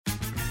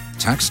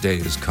Tax day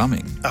is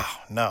coming. Oh,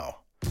 no.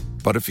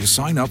 But if you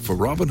sign up for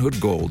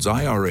Robinhood Gold's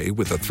IRA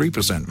with a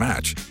 3%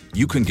 match,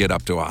 you can get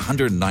up to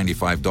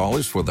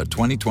 $195 for the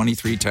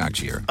 2023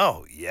 tax year.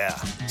 Oh, yeah.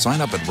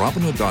 Sign up at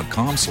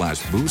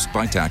Robinhood.com/boost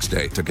by tax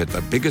day to get the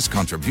biggest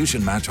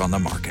contribution match on the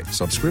market.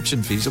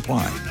 Subscription fees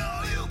apply.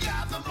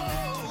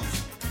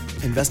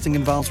 Investing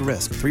involves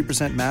risk.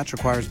 3% match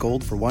requires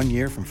gold for 1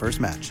 year from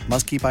first match.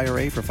 Must keep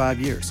IRA for 5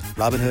 years.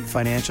 Robinhood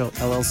Financial,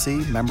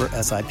 LLC, member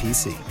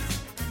SIPC.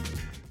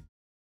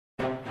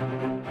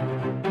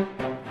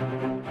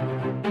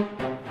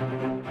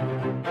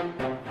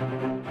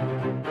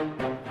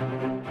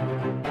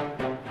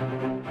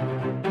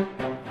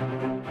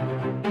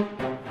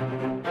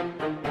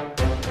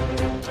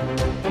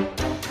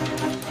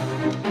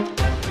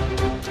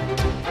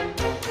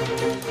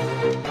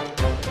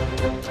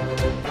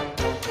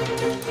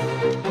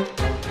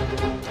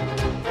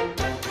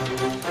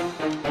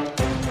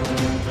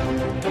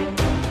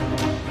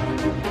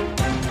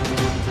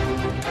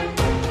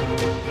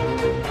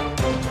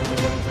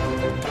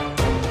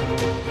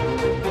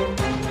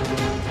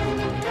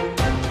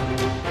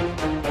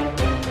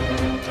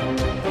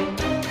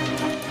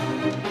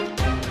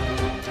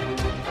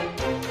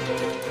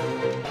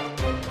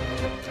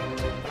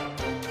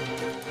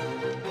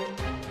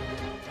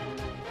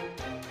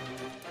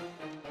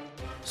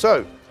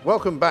 So,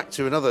 welcome back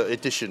to another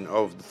edition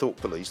of the Thought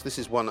Police. This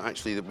is one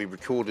actually that we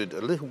recorded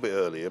a little bit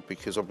earlier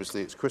because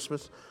obviously it's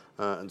Christmas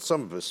and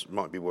some of us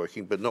might be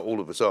working, but not all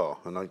of us are.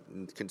 And I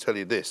can tell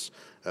you this,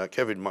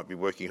 Kevin might be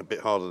working a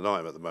bit harder than I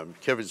am at the moment.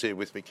 Kevin's here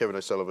with me, Kevin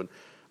O'Sullivan.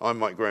 I'm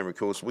Mike Graham, of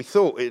course. We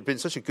thought it had been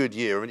such a good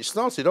year. I mean, it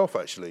started off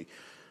actually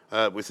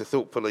with the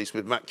Thought Police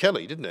with Matt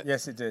Kelly, didn't it?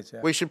 Yes, it did,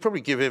 yeah. We should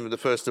probably give him the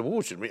first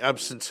award, shouldn't we?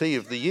 Absentee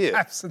of the Year.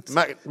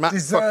 Matt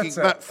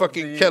Deserter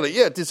fucking Kelly.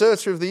 Yeah,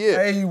 Deserter of the Year.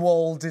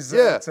 AWOL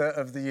Deserter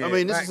of the Year. I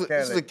mean, this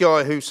is the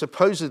guy who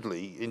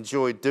supposedly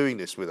enjoyed doing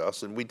this with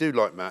us, and we do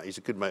like Matt. He's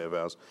a good mate of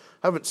ours.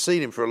 Haven't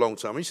seen him for a long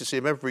time. I used to see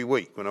him every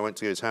week when I went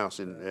to his house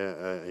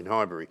in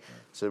Highbury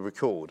to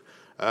record.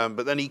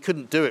 But then he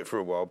couldn't do it for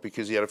a while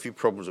because he had a few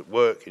problems at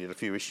work. He had a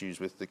few issues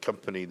with the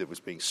company that was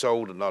being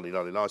sold and so he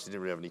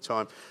didn't really have any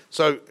time.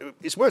 So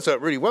it's worked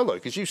out really well, though,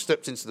 because you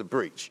stepped into the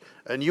breach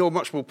and you're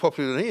much more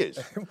popular than he is,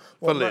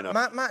 funnily enough.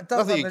 Matt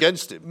does Nothing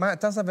against him.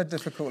 Matt does have a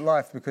difficult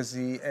life because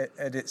he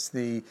edits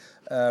the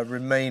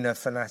Remainer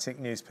Fanatic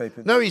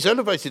newspaper. No, he's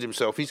elevated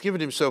himself. He's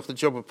given himself the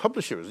job of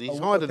publisher. He's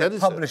hired an editor.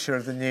 Publisher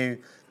of the New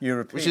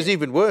European. Which is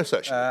even worse,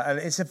 actually. And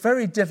it's a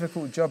very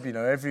difficult job, you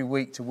know, every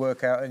week to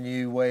work out a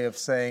new way of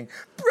saying,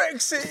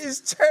 Brexit is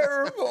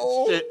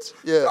terrible. Shit,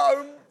 yeah.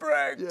 Don't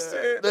Brexit.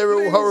 Yeah, they're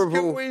all horrible.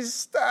 Can we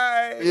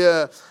stay?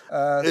 Yeah.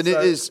 And it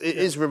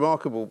is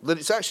remarkable that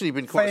it's actually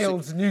been quite...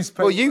 Failed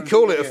newspaper. Well, you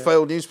call it a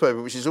failed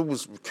newspaper, which is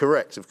always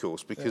correct, of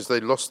course, because they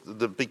lost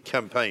the big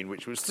campaign,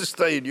 which was to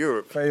stay in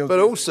Europe. But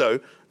also,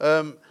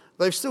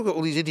 they've still got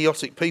all these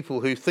idiotic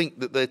people who think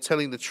that they're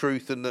telling the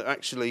truth and that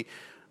actually...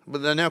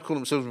 But they now call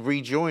themselves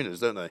rejoiners,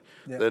 don't they?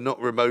 Yeah. They're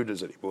not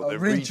Remoaners anymore. They're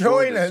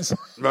rejoiners.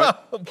 Right?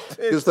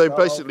 Because they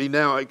basically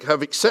now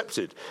have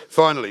accepted,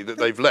 finally, that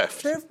they've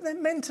left. They're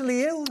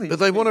mentally ill. But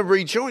they want to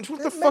rejoin.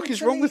 What the fuck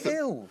is wrong with them?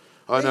 Ill.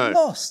 I know. They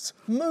lost.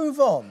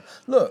 Move on.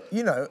 Look,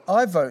 you know,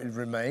 I voted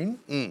Remain,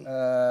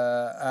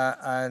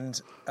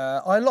 and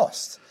I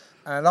lost.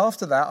 And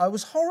after that, I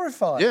was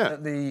horrified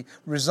that the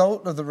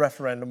result of the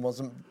referendum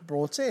wasn't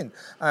brought in.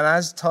 And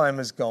as time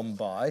has gone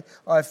by,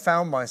 I've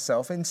found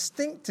myself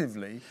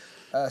instinctively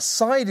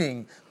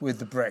siding with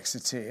the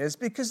Brexiteers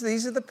because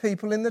these are the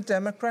people in the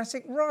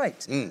democratic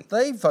right.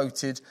 They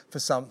voted for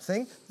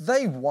something.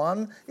 They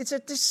won. It's a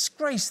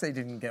disgrace they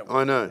didn't get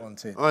what they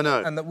wanted. I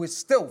know. And that we're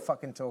still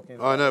fucking talking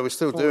about it. I know, we're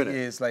still doing it. 4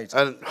 years later.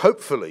 And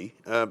hopefully,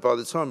 by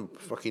the time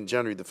fucking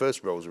January the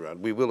 1st rolls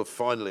around, we will have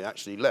finally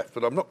actually left.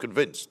 But I'm not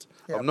convinced.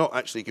 Yep. I'm not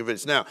actually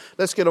convinced. Now,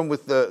 let's get on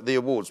with the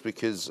awards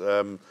because,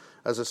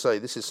 as I say,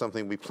 this is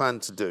something we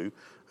planned to do.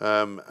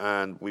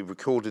 And we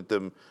recorded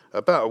them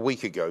about a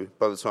week ago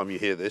by the time you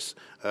hear this.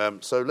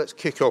 So let's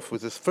kick off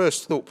with the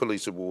first Thought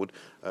Police Award,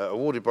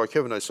 awarded by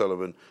Kevin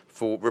O'Sullivan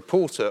for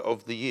Reporter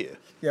of the Year.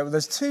 Yeah, well,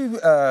 there's two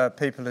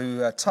people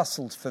who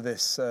tussled for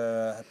this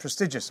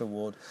prestigious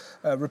award.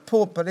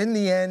 But in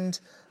the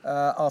end,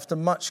 after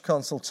much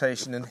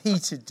consultation and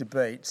heated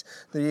debate,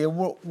 the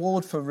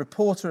award for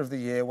Reporter of the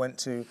Year went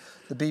to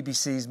the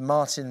BBC's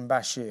Martin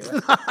Bashir.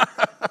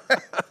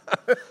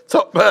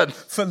 Top man.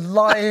 For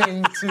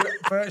lying to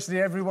virtually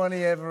everyone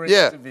he ever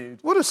interviewed.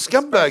 What a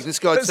scumbag this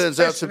guy turns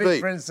out to be.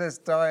 Princess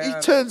Diana.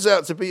 He turns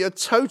out to be a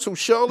total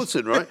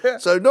charlatan, right?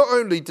 So not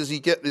only does he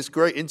get this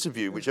great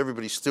interview, which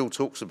everybody still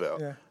talks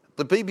about,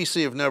 the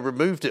BBC have now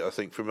removed it, I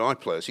think, from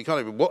iPlayer, so you can't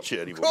even watch it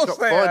anymore. You can't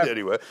find it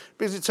anywhere.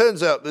 Because it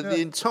turns out that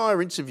the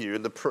entire interview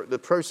and the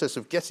process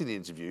of getting the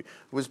interview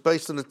was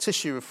based on a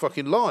tissue of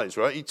fucking lies,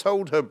 right? He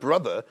told her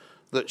brother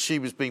that she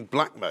was being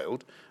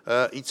blackmailed.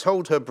 He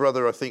told her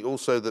brother, I think,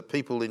 also that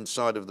people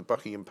inside of the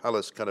Buckingham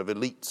Palace kind of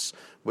elites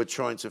were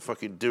trying to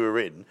fucking do her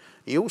in.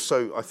 He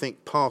also, I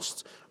think,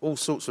 passed all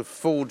sorts of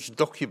forged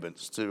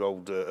documents to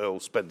old Earl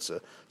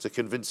Spencer to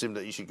convince him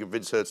that he should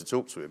convince her to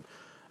talk to him.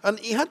 And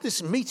he had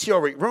this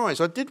meteoric rise.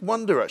 I did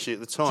wonder, actually, at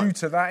the time. Due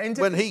to that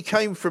interview? When he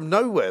came from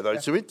nowhere, though,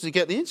 to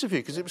get the interview,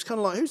 because it was kind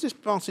of like, who's this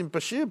Martin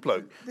Bashir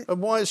bloke?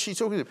 And why is she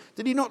talking to him?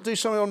 Did he not do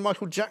something on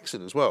Michael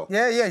Jackson as well?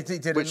 Yeah, he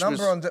did a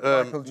number on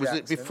Michael Jackson. Was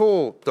it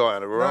before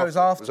Diana or after? No, it was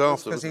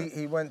after. Because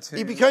he went to...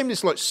 He became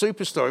this, like,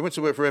 superstar. He went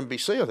to work for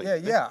NBC, I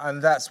think. Yeah,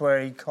 and that's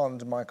where he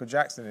conned Michael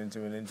Jackson into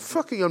an interview.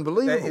 Fucking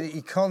unbelievable.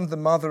 He conned the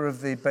mother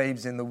of the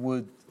Babes in the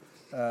Wood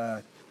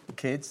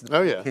kids,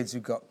 kids who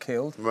got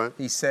killed. Right.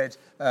 He said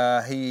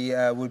he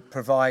would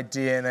provide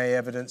DNA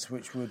evidence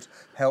which would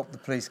help the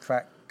police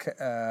catch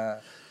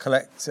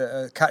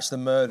the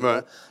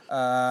murderer.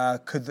 Right.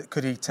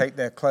 Could he take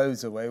their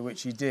clothes away,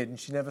 which he did, and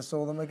she never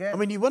saw them again. I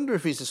mean, you wonder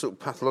if he's a sort of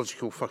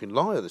pathological fucking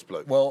liar, this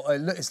bloke. Well,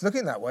 it's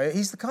looking that way.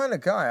 He's the kind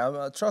of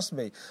guy, trust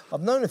me,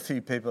 I've known a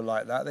few people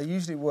like that. They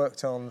usually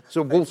worked on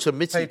Walter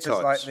Mitty papers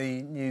types. like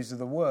the News of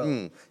the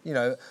World. You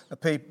know,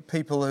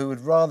 people who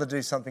would rather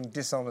do something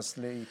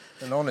dishonestly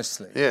than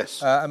honestly.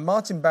 Yes. And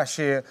Martin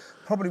Bashir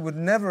probably would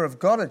never have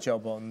got a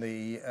job on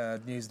the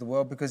News of the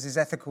World because his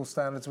ethical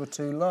standards were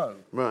too low.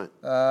 Right.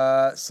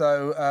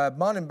 So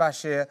Martin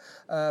Bashir,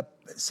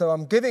 so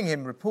I'm giving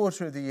him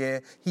Reporter of the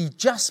Year. He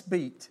just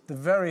beat the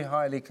very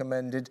highly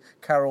commended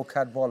Carol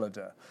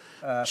Cadwallader.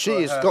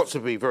 She has got to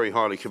be very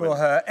highly commended.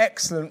 For her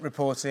excellent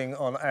reporting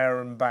on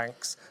Aaron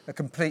Banks, a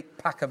complete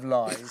pack of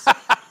lies,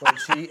 when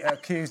she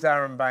accused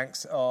Aaron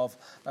Banks of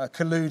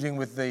colluding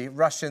with the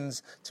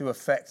Russians to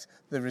affect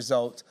the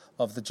result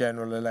of the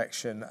general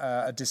election.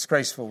 A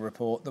disgraceful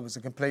report that was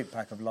a complete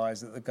pack of lies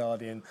that The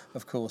Guardian,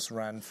 of course,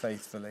 ran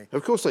faithfully.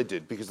 Of course they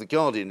did, because The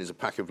Guardian is a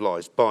pack of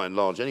lies, by and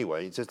large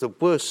anyway. It's the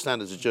worst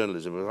standards of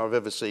journalism I've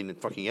ever seen in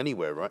fucking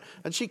anywhere, right?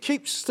 And she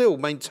keeps still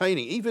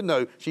maintaining, even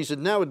though she's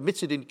now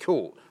admitted in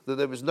court that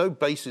there was no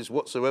basis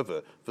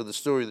whatsoever for the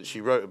story that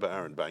she wrote about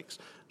Aaron Banks,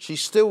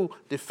 she's still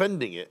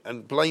defending it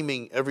and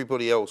blaming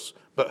everybody else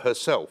but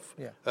herself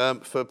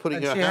for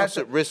putting her house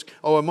at risk.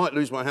 Oh, I might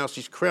lose my house.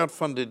 She's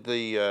crowdfunded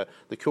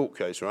the court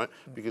case, right?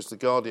 Because The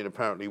Guardian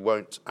apparently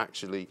won't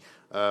actually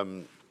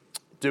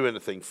do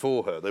anything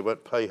for her. They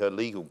won't pay her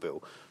legal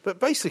bill. But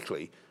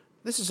basically,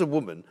 this is a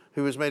woman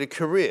who has made a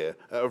career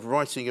out of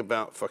writing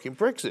about fucking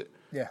Brexit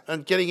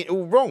and getting it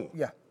all wrong.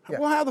 Yeah.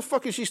 Well, how the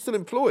fuck is she still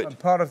employed? And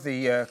part of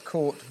the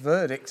court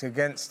verdict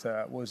against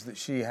her was that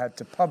she had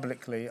to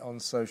publicly, on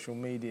social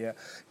media,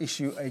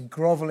 issue a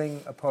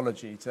grovelling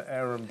apology to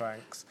Aaron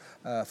Banks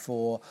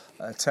for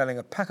telling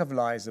a pack of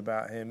lies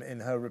about him in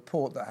her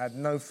report that had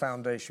no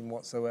foundation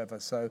whatsoever.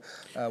 So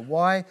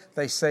why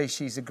they say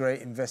she's a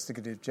great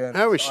investigative journalist,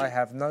 how is she? I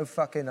have no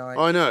fucking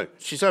idea. I know.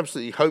 She's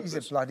absolutely hopeless.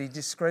 She's a bloody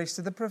disgrace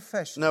to the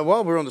profession. Now,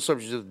 while we're on the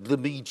subject of the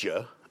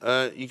media...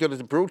 you got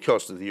the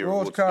Broadcaster of the Year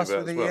award. Broadcaster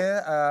of the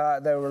Year.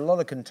 There were a lot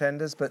of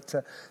contenders, but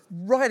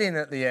right in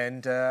at the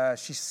end,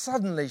 she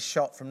suddenly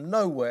shot from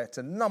nowhere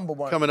to number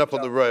one. Coming up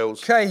on the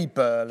rails. Kay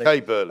Burley. Kay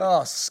Burley.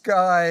 Oh,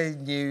 Sky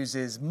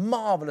News'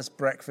 marvellous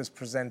breakfast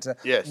presenter.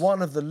 Yes.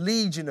 One of the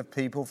legion of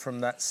people from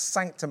that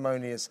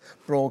sanctimonious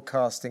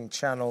broadcasting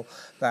channel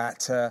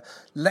that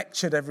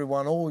lectured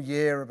everyone all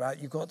year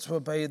about you've got to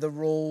obey the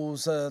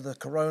rules, the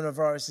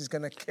coronavirus is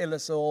going to kill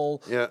us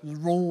all,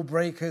 rule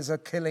breakers are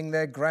killing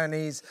their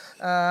grannies.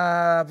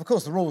 Of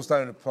course, the rules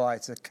don't apply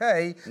to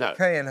Kay. No.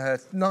 Kay and her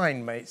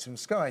 9 mates from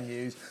Sky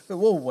News who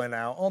all went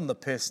out on the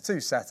piss 2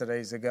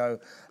 Saturdays ago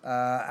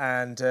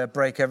and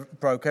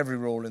broke every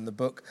rule in the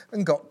book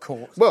and got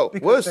caught. Well,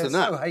 worse than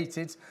that. They're so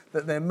hated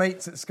that their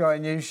mates at Sky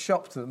News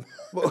shopped them.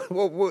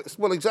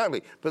 Well,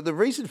 exactly. But the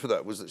reason for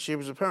that was that she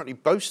was apparently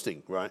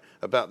boasting, right,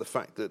 about the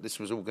fact that this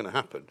was all going to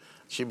happen.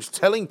 She was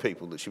telling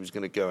people that she was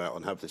going to go out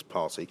and have this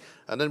party,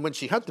 and then when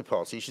she had the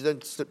party, she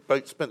then spent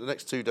the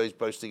next 2 days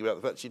boasting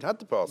about the fact she'd had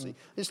the party.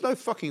 It's no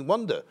fucking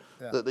wonder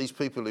that these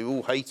people who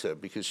all hate her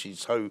because she's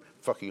so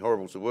fucking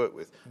horrible to work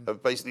with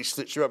have basically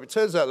stitched her up. It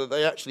turns out that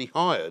they actually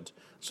hired,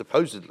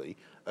 supposedly,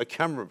 a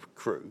camera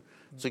crew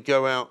to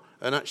go out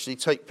and actually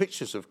take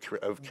pictures of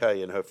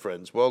Kay and her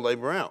friends while they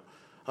were out.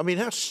 I mean,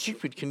 how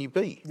stupid can you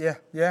be?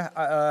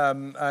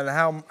 And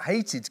how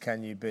hated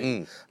can you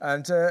be?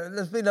 And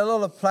there's been a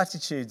lot of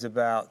platitudes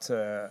about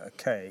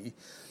Kay.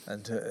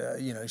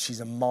 And,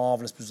 she's a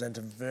marvellous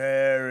presenter,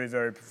 very,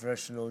 very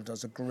professional,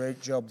 does a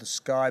great job. The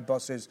Sky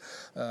bosses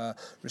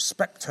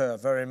respect her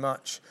very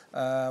much.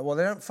 Well,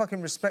 they don't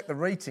fucking respect the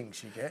ratings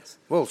she gets.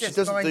 Well, she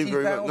doesn't do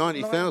very much.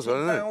 90,000, I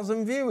don't know.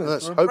 90,000 viewers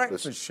that's for a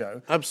hopeless. breakfast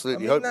show.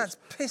 Absolutely hopeless.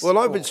 That's piss Well,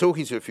 I've poor. been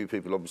talking to a few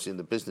people, obviously, in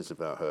the business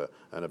about her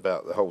and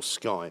about the whole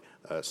Sky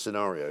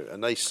scenario,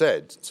 and they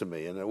said to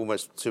me, and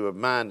almost to a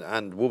man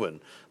and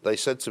woman, they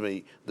said to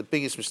me, the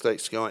biggest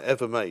mistake Sky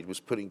ever made was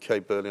putting Kay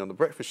Burley on the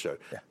breakfast show,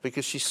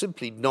 because she's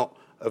simply not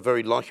a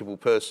very likeable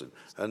person.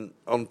 And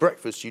on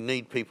breakfast, you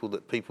need people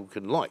that people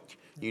can like.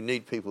 You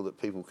need people that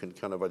people can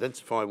kind of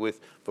identify with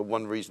for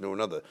one reason or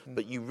another.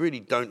 But you really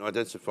don't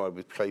identify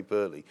with Kay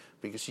Burley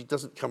because she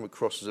doesn't come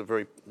across as a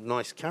very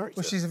nice character.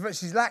 Well,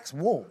 she lacks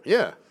warmth.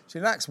 Yeah. She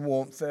lacks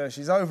warmth.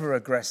 She's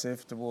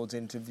over-aggressive towards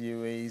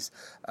interviewees.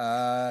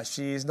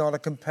 She is not a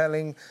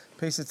compelling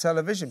piece of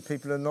television.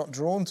 People are not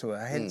drawn to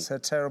her, hence her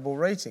terrible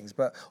ratings.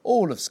 But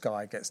all of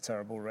Sky gets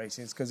terrible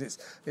ratings because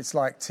it's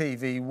like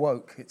TV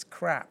woke. It's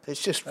crap.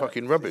 It's just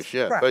fucking rubbish,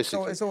 crap.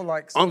 Basically. It's all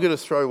like... I'm going to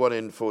throw one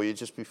in for you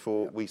just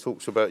before we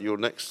talk about your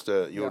next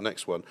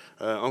one.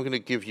 I'm going to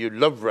give you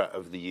Love Rat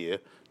of the Year,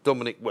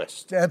 Dominic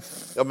West.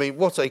 I mean,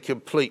 what a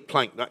complete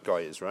plank that guy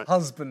is, right?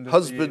 Husband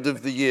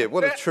of the year.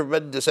 What a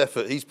tremendous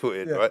effort he's put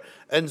in, right?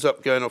 Ends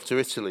up going off to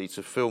Italy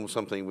to film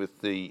something with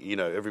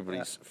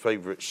everybody's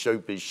favourite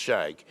showbiz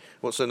shag.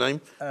 What's her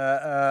name?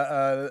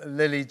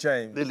 Lily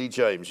James. Lily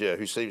James, yeah,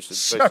 who seems to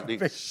basically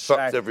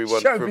fucked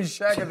everyone. Showbiz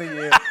shag of the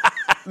year.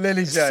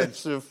 Lily James.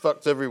 Seems to have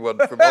fucked everyone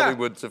from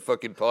Hollywood to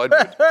fucking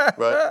Pinewood,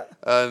 right?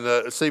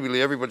 And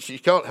seemingly everyone, she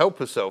can't help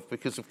herself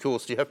because, of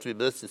course, you have to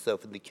immerse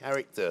yourself in the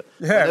character.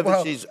 Yeah,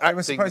 whenever she's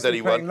acting with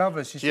anyone,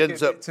 lovers, she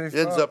ends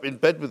up in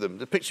bed with them.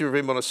 The picture of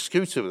him on a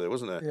scooter there,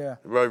 wasn't there? Yeah.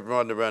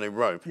 Riding around in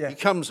Rome. Yeah. He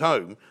comes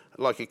home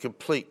like a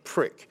complete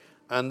prick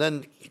and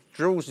then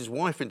draws his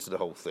wife into the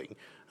whole thing.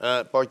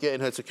 By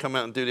getting her to come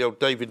out and do the old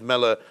David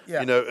Mellor,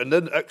 and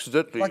then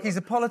accidentally... Like he's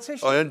a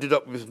politician. I ended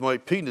up with my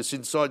penis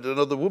inside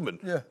another woman.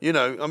 Yeah.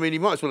 I mean, he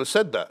might as well have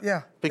said that.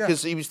 Yeah.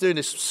 Because he was doing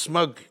this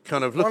smug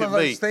kind of, look One at of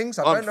me. those things,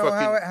 I don't know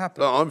how it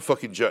happened. I'm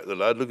fucking Jack the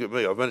Lad, look at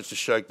me. I've managed to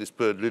shag this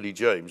bird, Lily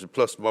James, and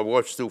plus my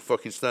wife's still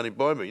fucking standing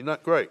by me. Isn't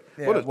that great?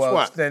 Yeah, what a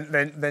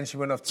twat. Then she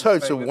went off to...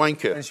 Total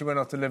wanker. Then she went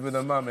off to live with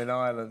her mum in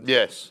Ireland.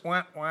 Yes.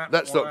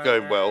 That's not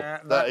going well.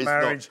 That is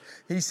marriage,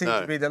 not... He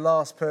seemed to be the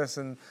last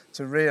person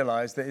to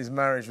realise that his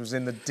marriage was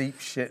in the deep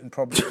shit and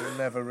probably will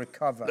never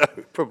recover. No,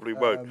 it probably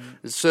won't.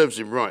 It serves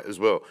him right as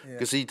well,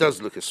 because he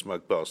does look a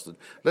smug bastard.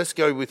 Let's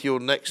go with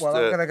your next... Well,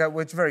 I'm going to go...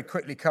 We'll very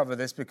quickly cover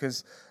this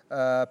because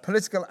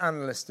political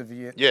analyst of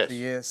the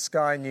year,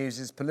 Sky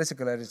News'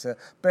 political editor,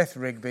 Beth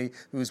Rigby,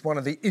 who was one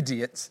of the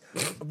idiots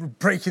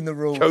breaking the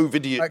rules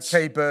at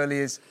Kay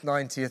Burley's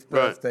 90th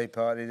birthday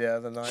party the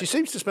other night. She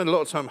seems to spend a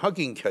lot of time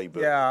hugging Kay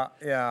Burley.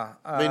 Yeah.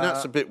 I mean,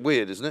 that's a bit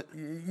weird, isn't it?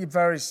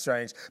 Very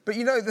strange. But,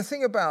 the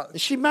thing about...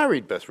 Is she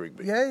married, Beth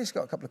Rigby? Yeah, she's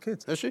got a couple of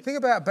kids. Has she? The thing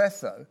about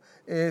Beth, though,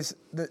 is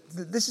that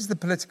this is the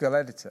political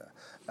editor.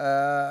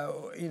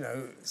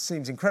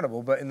 Seems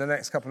incredible, but in the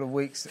next couple of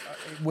weeks, it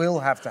will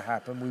have to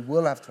happen. We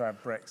will have to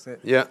have Brexit.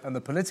 Yeah. And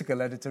the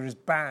political editor is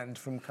banned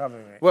from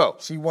covering it. Well,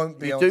 she won't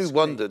be on You do screen.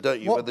 wonder,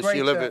 don't you, what whether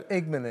she'll ever...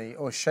 ignominy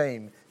or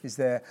shame is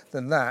there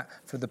than that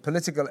for the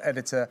political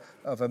editor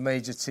of a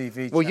major TV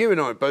channel? Well, you and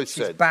I both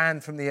said... She's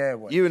banned from the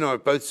airwaves. You and I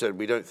have both said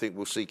we don't think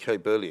we'll see Kay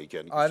Burley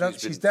again.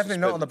 She's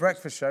definitely not on the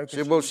breakfast show.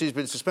 She's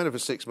been suspended for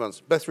 6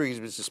 months. Beth Rigby's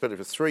been suspended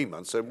for 3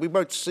 months, so we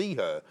won't see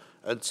her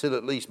until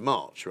at least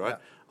March, right?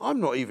 Yeah. I'm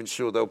not even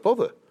sure they'll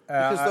bother,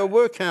 because they'll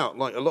work out,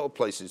 like a lot of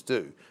places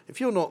do, if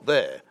you're not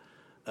there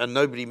and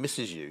nobody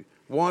misses you,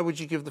 why would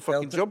you give the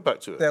fucking job back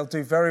to her? They'll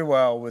do very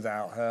well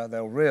without her.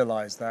 They'll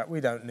realise that. We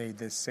don't need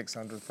this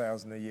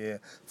 600,000 a year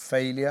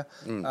failure,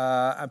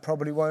 and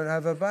probably won't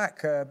have her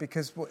back,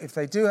 because if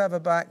they do have her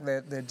back,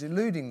 they're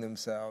deluding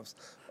themselves.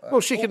 Well,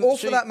 she can... Or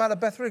for that matter,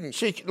 Beth Rigby.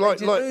 They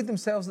delude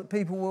themselves that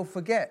people will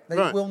forget. They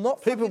will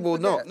not People will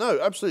forget. not.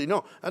 No, absolutely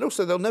not. And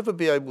also, they'll never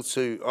be able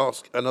to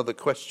ask another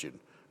question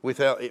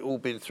without it all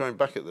being thrown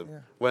back at them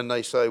when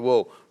they say,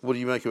 well, what do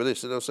you make of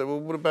this? And they'll say, well,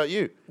 what about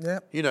you? Yeah.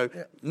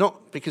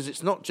 Not because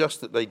it's not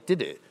just that they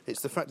did it,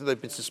 it's the fact that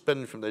they've been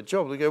suspended from their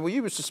job. They go, well,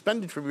 you were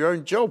suspended from your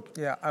own job.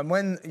 Yeah, and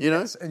when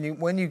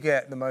you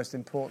get the most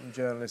important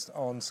journalist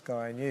on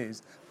Sky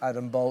News,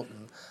 Adam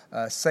Bolton,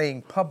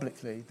 saying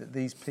publicly that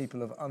these people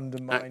have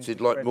undermined...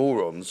 Acted like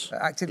morons.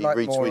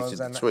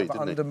 And have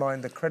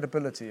undermined the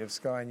credibility of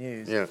Sky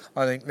News. Yeah.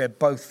 I think they're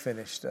both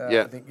finished.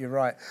 I think you're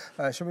right.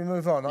 Shall we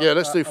move on? Yeah,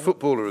 let's do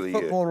Footballer of the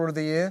Year. Footballer of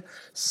the Year,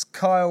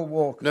 Kyle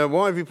Walker. Now,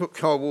 why have you put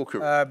Kyle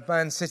Walker?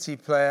 Man City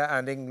player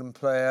and England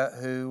player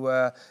who...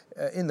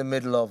 in the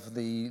middle of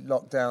the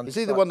lockdown. Is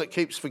he the one that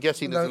keeps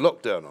forgetting there's a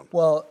lockdown on?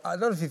 Well, I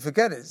don't know if you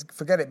forget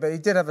it, but he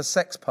did have a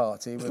sex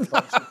party with a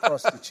bunch of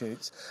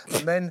prostitutes.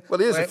 And then, well,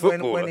 he is a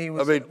footballer.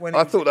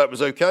 I thought that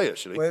was okay,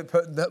 actually.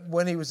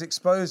 When he was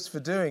exposed for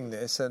doing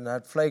this and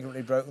had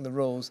flagrantly broken the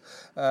rules,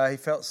 he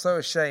felt so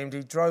ashamed,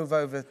 he drove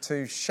over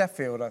to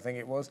Sheffield, I think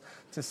it was,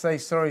 to say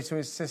sorry to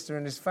his sister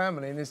and his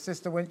family, and his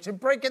sister went, "You're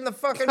breaking the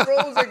fucking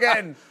rules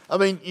again." I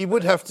mean, you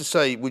would have to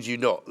say, would you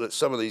not, that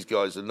some of these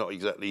guys are not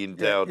exactly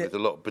endowed with a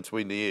lot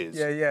between the ears.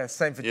 Yeah.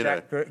 Same for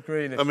Jack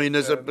Grealish. I mean,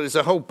 there's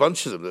a whole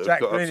bunch of them that have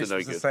got up to no good. Jack Grealish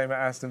was the same at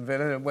Aston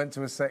Villa and went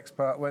to a sex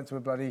part, went to a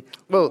bloody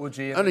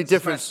orgy, and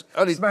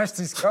smashed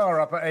his car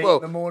up at 8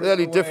 in the morning. The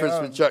only difference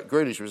with Jack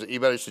Grealish was that he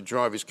managed to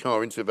drive his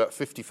car into about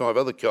 55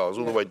 other cars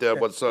all the way down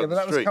one side of the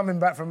street. Yeah, but that was coming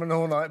back from an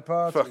all-night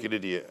party. Fucking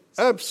idiot.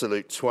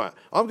 Absolute twat.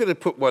 I'm going to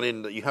put one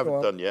in that you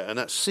haven't done yet, and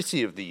that's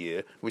City of the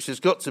Year, which has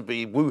got to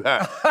be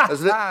Wuhan.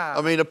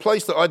 I mean, a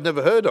place that I'd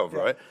never heard of,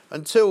 right?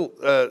 Until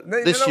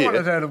this year. No one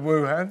had heard of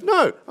Wuhan.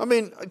 No. I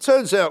mean, it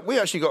turns out we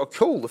actually got a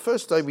call. The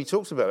first day we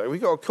talked about it, we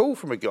got a call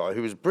from a guy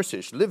who was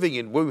British living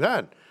in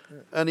Wuhan.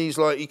 And he's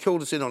like, he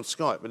called us in on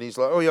Skype, and he's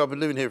like, oh yeah, I've been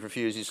living here for a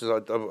few years. He says,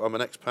 I'm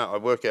an expat, I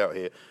work out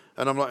here.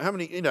 And I'm like,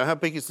 how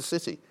big is the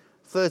city?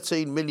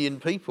 13 million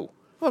people.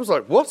 I was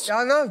like, what? Yeah,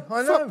 I know.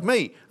 Fuck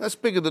me. That's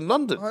bigger than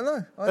London. I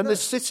know. And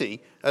this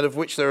city, and of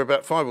which there are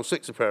about 5 or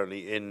 6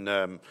 apparently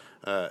in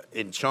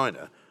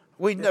China.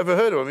 We'd never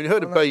heard of them. I mean,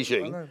 heard of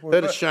Beijing,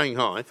 heard of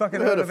Shanghai.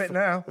 Fucking heard of it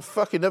now.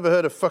 Fucking never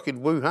heard of fucking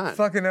Wuhan.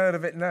 Fucking heard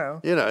of it now.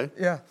 You know?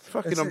 Yeah.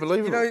 Fucking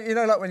unbelievable. You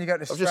know, like when you go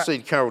to I've just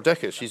seen Carol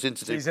Decker. She's in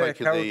to do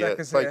Bake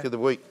of the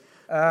Week.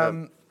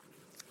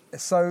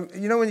 So,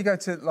 you know when you go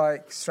to,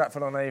 like,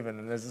 Stratford-on-Avon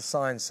and there's a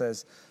sign that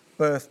says,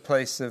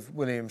 birthplace of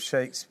William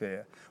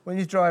Shakespeare. When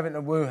you drive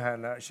into Wuhan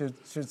now, it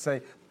should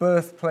say,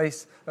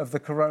 birthplace of the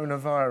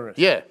coronavirus.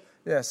 Yeah.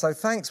 Yeah, so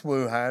thanks,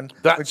 Wuhan.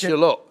 That's your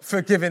lot.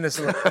 For giving us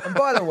a lot. And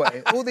by the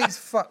way, all these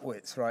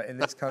fuckwits, right, in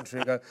this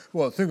country go,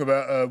 well, think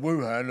about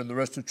Wuhan and the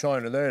rest of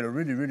China. They had a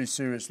really, really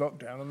serious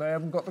lockdown and they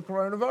haven't got the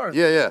coronavirus.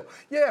 Yeah.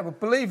 Yeah, well,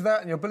 believe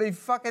that and you'll believe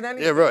fucking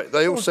anything. Yeah, right.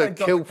 They also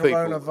kill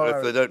people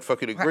if they don't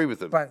fucking agree with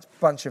them.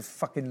 Bunch of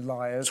fucking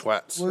liars.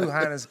 Twats.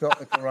 Wuhan has got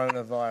the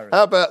coronavirus.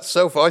 How about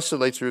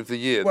self-isolator of the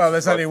year? Well,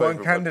 there's only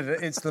one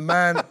candidate. It's the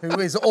man who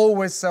is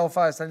always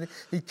self-isolating.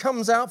 He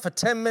comes out for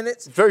 10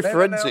 minutes. Very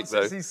forensic,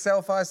 though. He's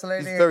self-isolating.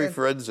 He's very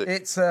forensic.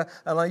 It's, and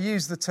I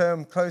use the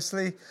term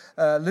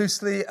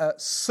loosely,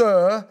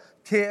 Sir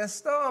Keir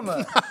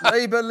Starmer,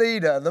 Labour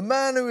leader, the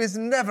man who is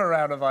never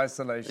out of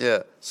isolation.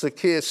 Yeah, Sir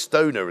Keir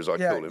Stoner, as I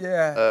call him.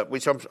 Yeah.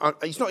 Which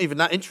he's not even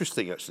that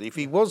interesting, actually. If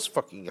he was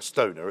fucking a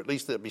stoner, at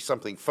least there'd be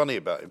something funny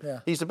about him. Yeah.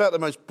 He's about the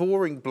most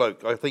boring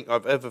bloke I think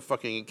I've ever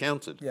fucking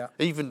encountered. Yeah.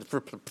 Even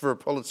for a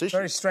politician.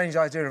 Very strange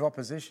idea of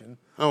opposition.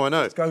 Oh, I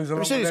know. Goes Have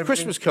you seen his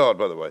Christmas card,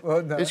 by the way?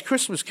 Well, no. His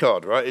Christmas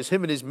card, right, is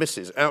him and his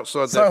missus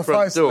outside their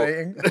front door.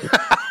 Self-isolating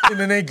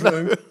in an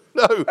igloo.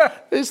 No,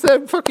 it's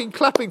them fucking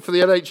clapping for the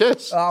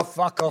NHS. Oh,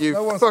 fuck off. You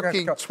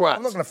fucking twat.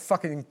 I'm not going to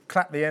fucking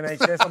clap the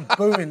NHS. I'm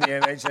booing the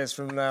NHS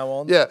from now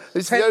on. Yeah.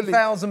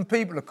 10,000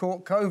 people have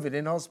caught COVID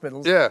in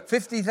hospitals. Yeah.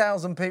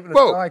 50,000 people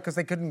have died because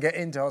they couldn't get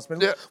into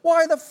hospital. Yeah.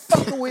 Why the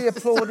fuck are we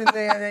applauding the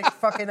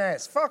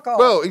NHS? Fuck off.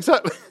 Well,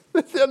 exactly.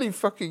 The only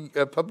fucking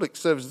public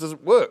service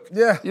doesn't work.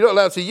 Yeah. You're not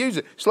allowed to use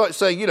it. It's like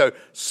saying,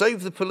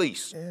 save the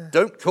police. Yeah.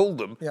 Don't call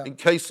them in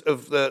case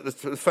of the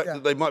fact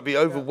that they might be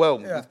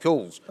overwhelmed with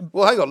calls.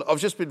 Well, hang on. I've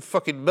just been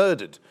fucking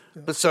murdered.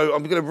 Yeah. But so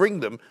I'm going to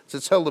ring them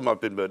to tell them I've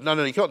been murdered.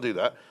 No, you can't do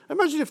that.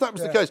 Imagine if that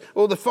was the case.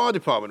 Or the fire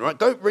department, right?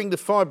 Don't ring the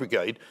fire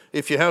brigade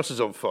if your house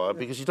is on fire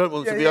because you don't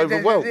want them to be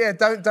overwhelmed. Yeah,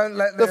 don't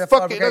let the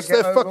fire brigade that's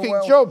get their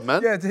fucking job,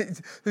 man. Yeah,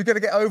 they're going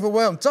to get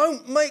overwhelmed.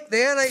 Don't make the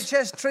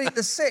NHS treat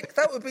the sick.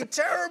 That would be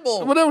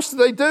terrible. What else do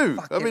they do?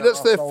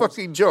 That's their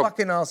fucking job.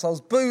 Fucking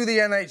arseholes. Boo the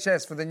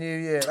NHS for the new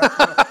year.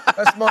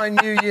 That's my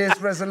New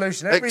Year's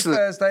resolution. Every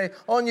Thursday,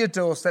 on your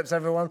doorsteps,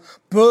 everyone,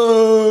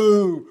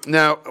 boo!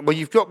 Now, well,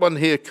 you've got one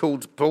here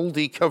called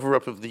Baldy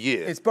Cover-Up of the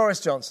Year. It's Boris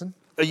Johnson.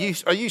 Are you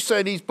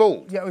saying he's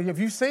bald? Yeah, have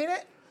you seen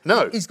it?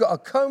 No. He's got a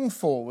comb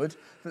forward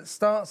that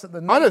starts at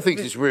the nape. I don't think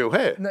it's real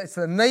hair. No, it's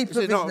the nape of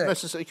his neck.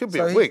 Necessarily? It could be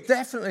a wig. He's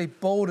definitely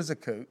bald as a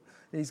coot.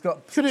 He's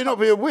got. Could it not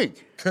be a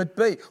wig? Could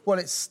be. Well,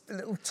 it's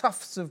little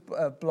tufts of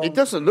blonde. It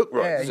doesn't look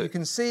right. Yeah, does it? You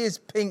can see his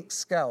pink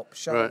scalp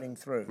shining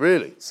through.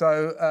 Really?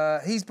 So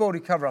he's Baldy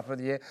Cover-Up of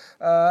the Year,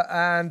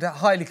 and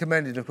highly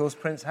commended, of course,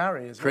 Prince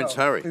Harry as well. Prince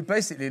Harry, who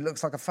basically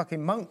looks like a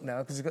fucking monk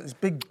now because he's got this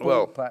big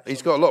bald patch.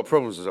 He's got a lot of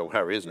problems as old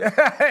Harry, isn't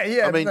he?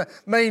 Yeah. I mean,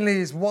 mainly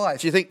his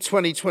wife. Do you think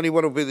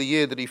 2021 will be the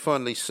year that he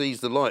finally sees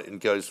the light and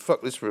goes,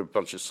 "Fuck this for a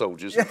bunch of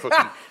soldiers," and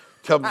fucking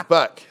comes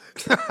back?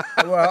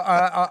 Well,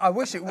 I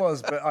wish it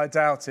was, but I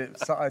doubt it.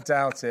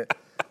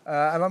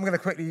 And I'm going to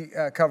quickly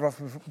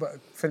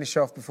finish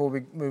off before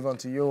we move on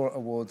to your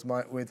awards,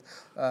 Mike, with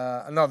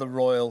another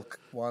royal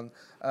one.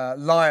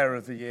 Liar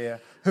of the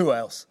Year. Who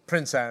else?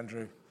 Prince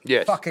Andrew.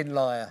 Yes. Fucking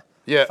liar.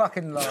 Yeah.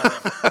 Fucking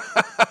liar.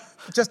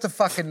 Just a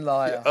fucking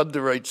liar. Yeah,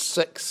 underage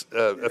sex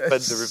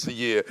offender of the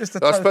year.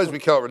 I suppose we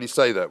can't really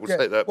say that. We'll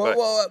take that back.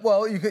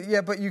 Well, you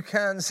could, but you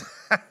can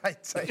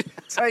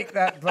take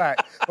that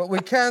back. But we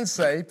can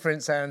say,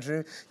 Prince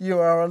Andrew, you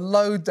are a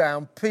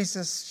low-down piece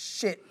of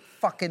shit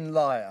fucking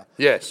liar.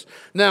 Yes.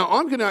 Now,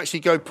 I'm going to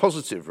actually go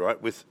positive,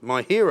 right, with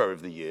my hero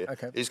of the year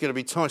is going to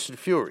be Tyson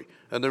Fury.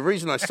 And the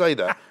reason I say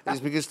that is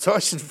because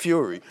Tyson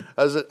Fury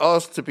has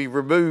asked to be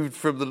removed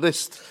from the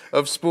list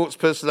of sports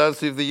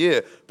personality of the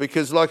year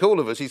because, like all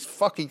of us, he's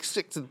fucking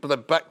sick to the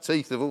back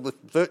teeth of all the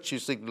virtue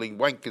signalling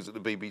wankers at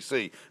the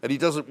BBC, and he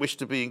doesn't wish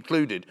to be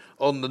included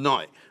on the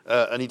night,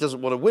 and he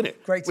doesn't want to win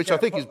it, which I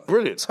think is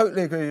brilliant.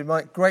 Totally agree with you,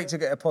 Mike. Great to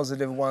get a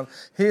positive one.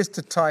 Here's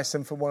to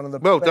Tyson for one of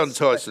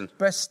the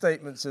best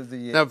statements of the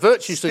year. Now,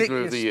 virtue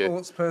signaller of the year.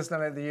 Sports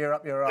personality of the year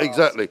up your arse.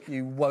 Exactly.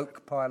 You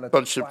woke pile of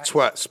bunch of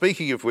twats.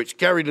 Speaking of which,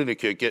 Gary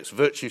Lineker gets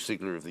virtue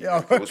signaller of the year,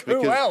 of course,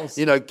 because, who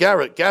else?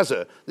 Garrett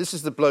Gaza, this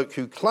is the bloke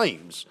who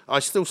claims, I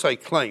still say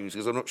claims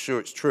because I'm not sure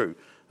it's true,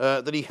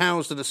 that he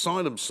housed an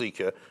asylum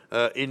seeker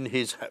in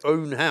his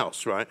own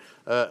house, right,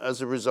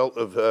 as a result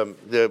of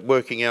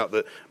working out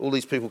that all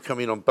these people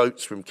coming on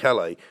boats from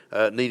Calais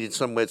needed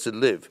somewhere to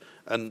live.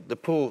 And the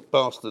poor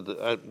bastard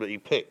that he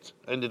picked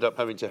ended up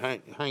having to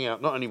hang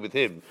out not only with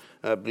him,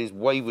 but his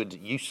wayward,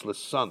 useless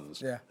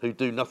sons, who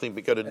do nothing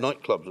but go to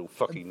nightclubs all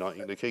fucking night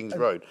in the King's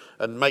Road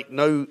and make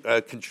no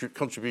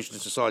contribution to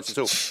society at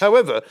all.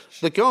 However,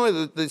 the guy,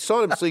 the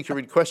asylum seeker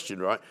in question,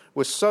 right,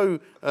 was so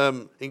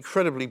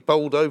incredibly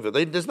bowled over.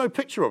 There's no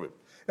picture of him.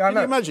 Can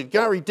you imagine?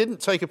 Gary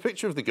didn't take a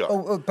picture of the guy.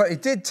 But he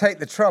did take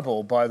the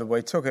trouble, by the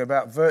way, talking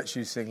about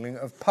virtue signalling,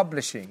 of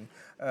publishing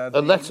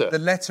a letter. The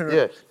letter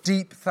of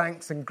deep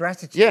thanks and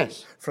gratitude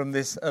from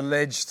this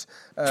alleged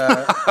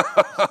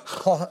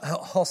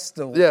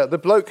hostile. Yeah, the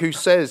bloke who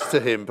says to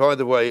him, by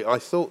the way, I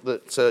thought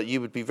that you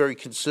would be very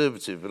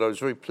conservative, but I was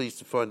very pleased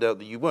to find out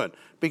that you weren't.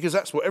 Because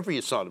that's what every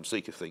asylum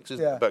seeker thinks,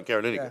 isn't it, about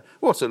Gary Lineker? Yeah.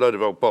 What a load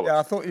of old bollocks. Yeah,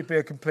 I thought you'd be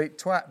a complete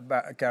twat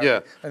about Gary.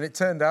 Yeah. And it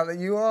turned out that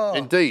you are.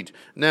 Indeed.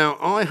 Now,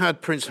 I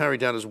had Prince Harry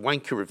down as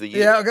Wanker of the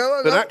Year.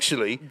 Yeah, but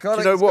actually, do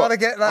you know what? Got to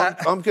get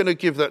that. I'm going to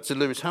give that to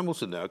Lewis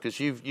Hamilton now, because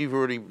you've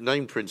already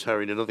named Prince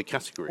Harry in another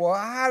category. Well,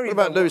 what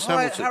about Lewis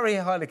Hamilton? Harry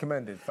highly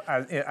commended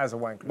as a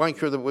wanker.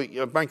 Wanker of the week,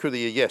 Wanker of the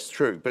Year, yes,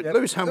 true. But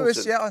Lewis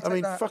Hamilton, I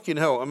mean, fucking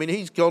hell. I mean,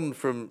 he's gone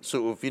from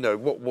sort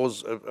of, what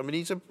was... I mean,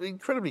 he's an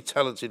incredibly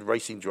talented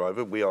racing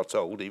driver, we are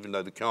told, even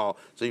though the car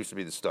seems to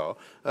be the star.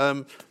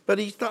 But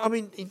he's not, I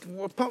mean,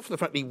 apart from the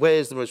fact that he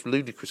wears the most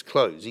ludicrous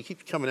clothes, he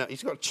keeps coming out,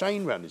 he's got a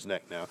chain around his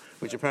neck now,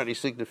 which apparently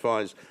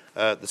signifies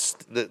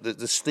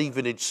the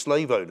Stevenage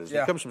slave owners. He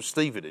comes from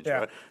Stevenage,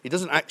 right? He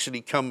doesn't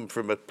actually come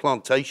from a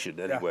plantation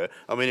anywhere.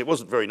 I mean, it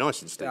wasn't very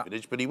nice in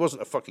Stevenage, but he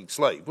wasn't a fucking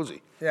slave, was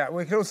he? Yeah,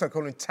 we could also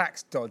call him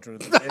tax dodger.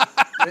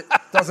 It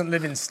doesn't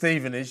live in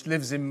Stevenage,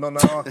 lives in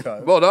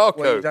Monaco.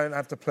 Where you don't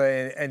have to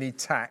pay any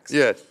tax.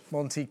 Yes.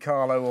 Monte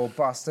Carlo or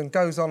bust, and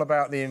goes on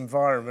about the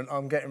environment.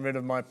 I'm getting rid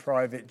of my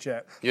private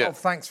jet. Yeah. Oh,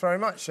 thanks very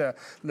much,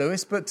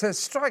 Lewis. But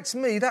strikes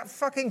me, that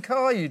fucking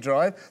car you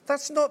drive,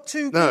 that's not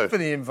too good for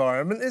the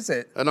environment, is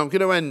it? And I'm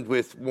going to end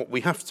with what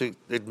we have to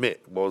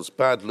admit was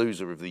bad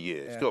loser of the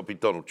year. It's got to be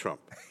Donald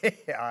Trump.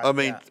 I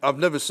mean, I've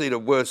never seen a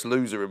worse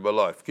loser in my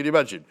life. Can you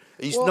imagine?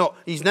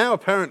 He's now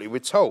apparently, we're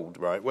told,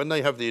 right, when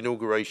they have the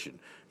inauguration,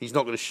 he's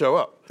not going to show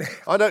up.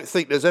 I don't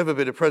think there's ever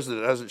been a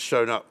president that hasn't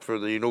shown up for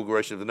the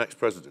inauguration of the next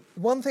president.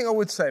 One thing I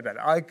would say about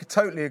it, I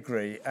totally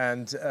agree,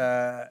 and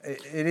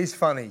it is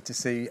funny to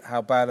see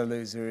how bad a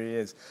loser he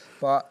is.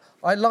 But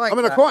I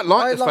quite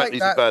like the fact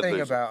he's a bad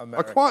loser. About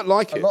America. I quite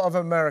like it. A lot of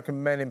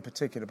American men in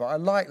particular, but I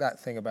like that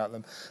thing about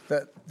them,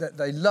 that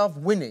they love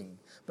winning,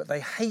 but they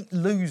hate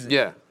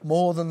losing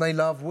more than they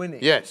love winning.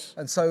 Yes.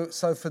 And so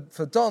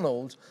for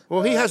Donald...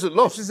 Well, he hasn't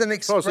lost. This is an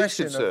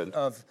expression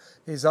of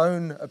his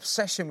own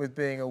obsession with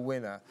being a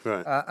winner.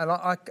 Right. And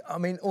I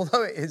mean,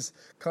 although it is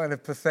kind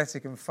of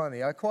pathetic and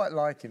funny, I quite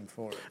like him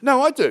for it.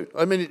 No, I do.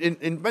 I mean,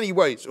 in many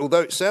ways,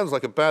 although it sounds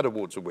like a bad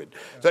award to win,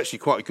 it's actually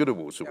quite a good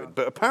award to win.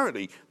 But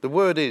apparently, the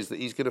word is that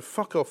he's going to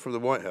fuck off from the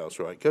White House,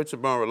 right? Go to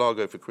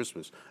Mar-a-Lago for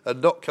Christmas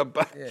and not come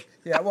back.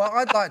 Yeah. Well,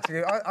 I'd like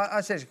to. I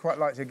actually quite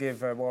like to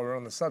give, while we're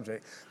on the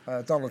subject,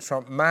 Donald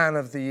Trump Man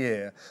of the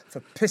Year for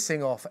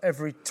pissing off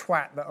every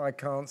twat that I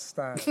can't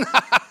stand.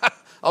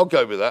 I'll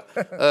go with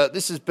that.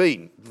 This has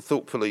been the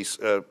Thought Police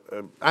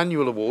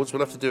annual awards.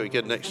 We'll have to do it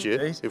again next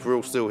year if we're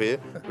all still here.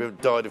 We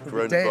haven't died of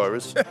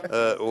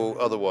coronavirus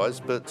or otherwise.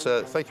 But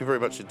thank you very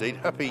much indeed.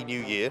 Happy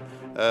New Year.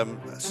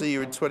 See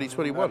you in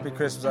 2021. Happy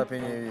Christmas, Happy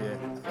New Year.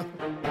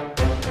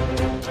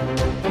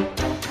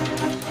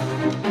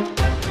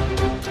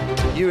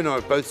 You and I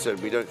have both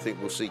said we don't think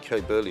we'll see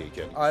Kay Burley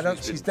again.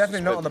 She's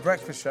definitely not on the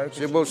breakfast show.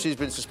 She's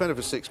been suspended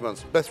for 6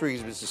 months. Beth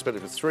Regan's been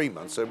suspended for 3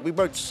 months. So we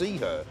won't see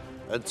her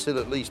until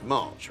at least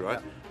March, right?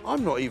 Yeah.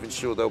 I'm not even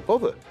sure they'll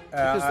bother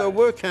because they'll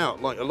work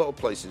out, like a lot of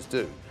places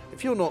do.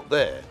 If you're not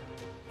there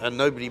and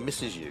nobody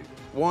misses you,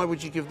 why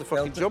would you give the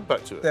fucking job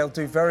back to her? They'll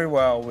do very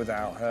well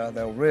without her.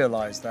 They'll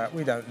realise that.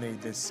 We don't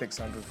need this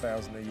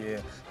 $600,000 a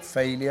year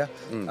failure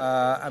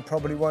and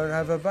probably won't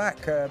have her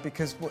back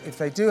because if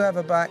they do have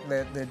her back,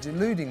 they're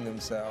deluding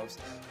themselves.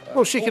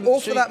 Well, she can. Or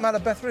for that matter,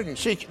 Beth Regan.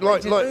 They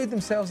delude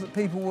themselves that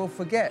people will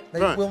forget. They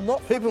will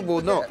not. People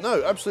will forget. not.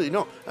 No, absolutely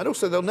not. And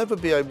also, they'll never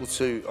be able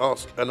to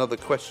ask another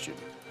question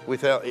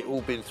without it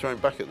all being thrown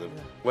back at them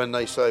when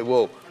they say,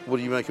 well, what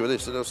do you make of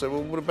this? And they'll say,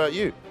 well, what about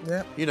you?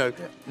 Yeah.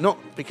 Not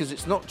because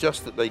it's not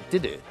just that they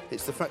did it,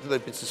 it's the fact that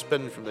they've been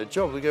suspended from their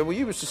job. They go, well,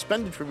 you were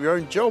suspended from your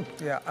own job.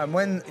 Yeah, and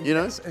when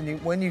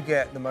when you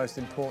get the most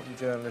important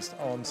journalist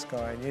on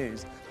Sky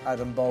News,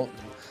 Adam Bolton,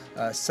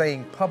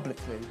 saying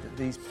publicly that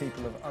these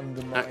people have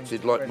undermined...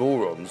 Acted like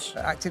morons.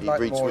 Acted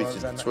like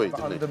morons and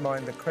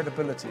undermined the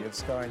credibility of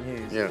Sky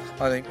News. Yeah.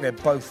 I think they're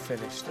both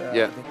finished.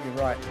 I think you're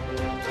right.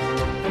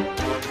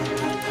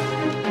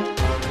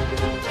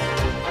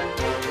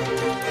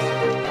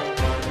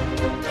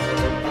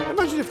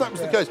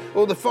 that was the case.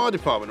 Or the fire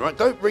department, right?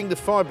 Don't ring the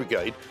fire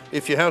brigade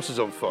if your house is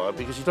on fire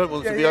because you don't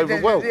want them to be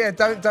overwhelmed.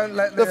 Don't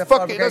let the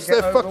fire brigade that's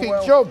their fucking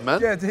job,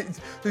 man. Yeah,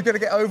 they're going to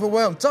get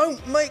overwhelmed.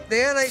 Don't make the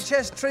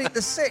NHS treat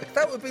the sick.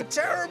 That would be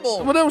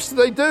terrible. What else do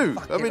they do?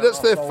 That's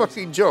their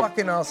fucking job.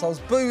 Fucking arseholes.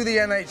 Boo the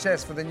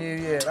NHS for the new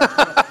year.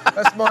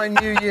 That's my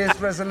New Year's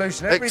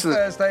resolution. Every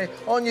Thursday,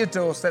 on your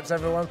doorsteps,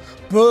 everyone.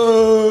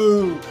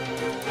 Boo!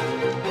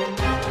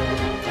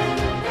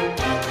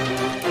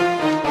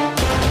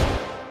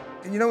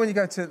 You know when you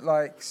go to,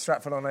 like,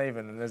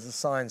 Stratford-on-Avon and there's a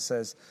sign that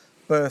says,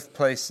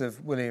 birthplace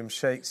of William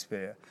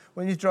Shakespeare.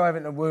 When you drive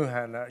into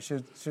Wuhan now, it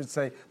should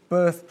say,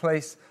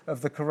 birthplace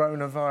of the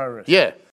coronavirus. Yeah.